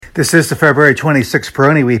This is the February 26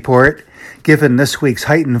 Peroni Report. Given this week's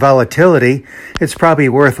heightened volatility, it's probably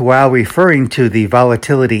worthwhile referring to the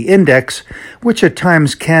volatility index, which at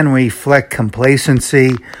times can reflect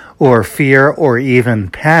complacency or fear or even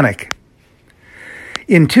panic.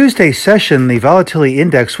 In Tuesday's session, the volatility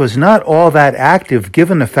index was not all that active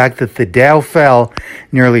given the fact that the Dow fell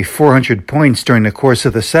nearly 400 points during the course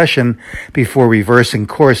of the session before reversing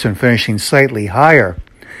course and finishing slightly higher.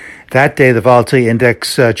 That day, the volatility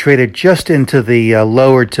index traded just into the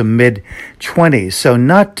lower to mid-20s, so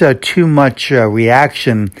not too much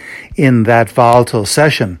reaction in that volatile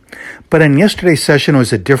session. But in yesterday's session, it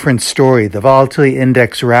was a different story. The volatility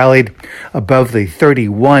index rallied above the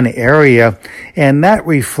 31 area, and that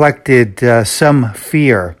reflected some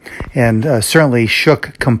fear and certainly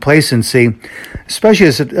shook complacency, especially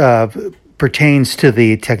as it pertains to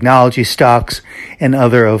the technology stocks and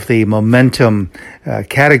other of the momentum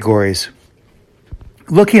categories.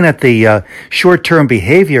 Looking at the short-term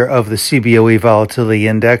behavior of the CBOE Volatility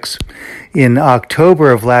Index, in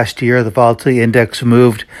October of last year, the Volatility Index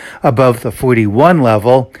moved above the 41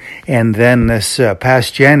 level, and then this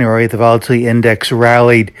past January, the Volatility Index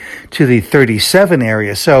rallied to the 37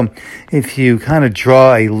 area. So if you kind of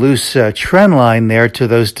draw a loose trend line there to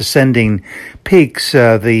those descending peaks,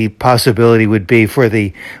 the possibility would be for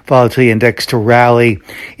the Volatility Index to rally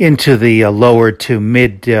into the lower to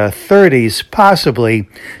mid-30s, possibly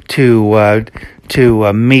to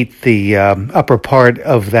meet the upper part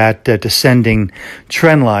of that descending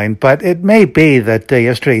trend line. But it may be that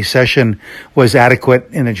yesterday's session was adequate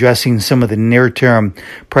in addressing some of the near-term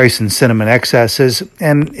price and sentiment excesses,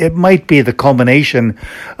 and it might be the culmination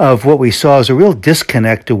of what we saw as a real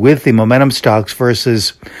disconnect with the momentum stocks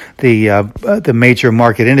versus the major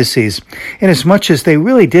market indices, in as much as they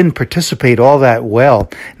really didn't participate all that well.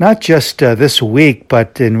 Not just this week,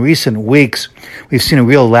 but in recent weeks, we've seen a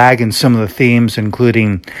real lag in some of the themes,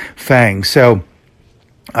 including FANG. So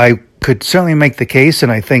I could certainly make the case,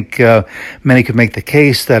 and I think many could make the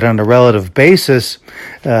case, that on a relative basis,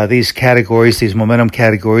 these categories, these momentum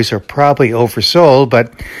categories, are probably oversold. But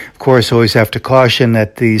of course, always have to caution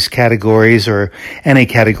that these categories, or any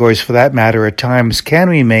categories for that matter, at times can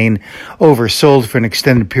remain oversold for an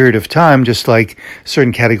extended period of time, just like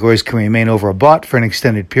certain categories can remain overbought for an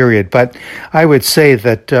extended period. But I would say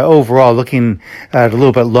that overall, looking at a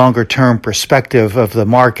little bit longer term perspective of the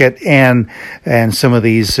market and some of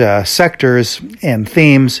these sectors and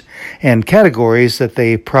themes and categories, that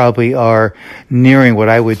they probably are nearing what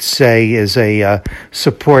I would say is a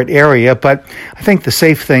support area. But I think the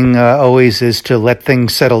safe thing always is to let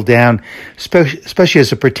things settle down, especially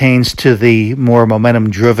as it pertains to the more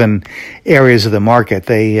momentum-driven areas of the market.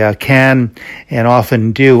 They can and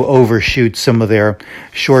often do overshoot some of their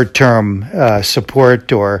short-term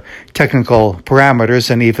support or technical parameters,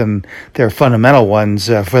 and even their fundamental ones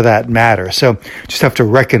for that matter. So just have to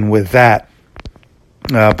reckon with that.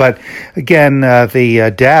 But again,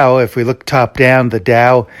 the Dow, if we look top down, the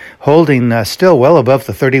Dow holding still well above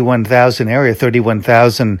the 31,000 area.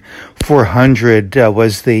 31,400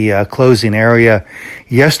 was the closing area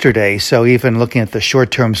yesterday. So even looking at the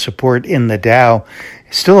short-term support in the Dow,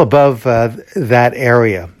 still above that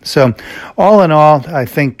area. So all in all, I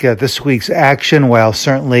think this week's action, while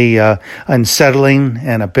certainly unsettling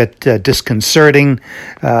and a bit disconcerting,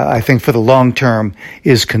 I think for the long term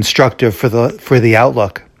is constructive for the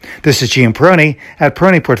outlook. This is Gene Peroni at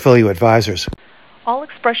Peroni Portfolio Advisors. All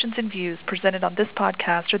expressions and views presented on this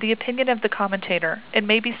podcast are the opinion of the commentator and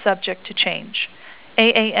may be subject to change.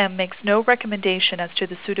 AAM makes no recommendation as to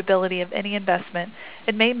the suitability of any investment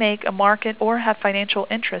and may make a market or have financial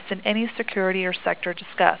interest in any security or sector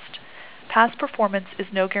discussed. Past performance is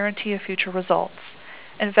no guarantee of future results.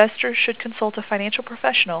 Investors should consult a financial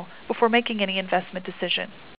professional before making any investment decision.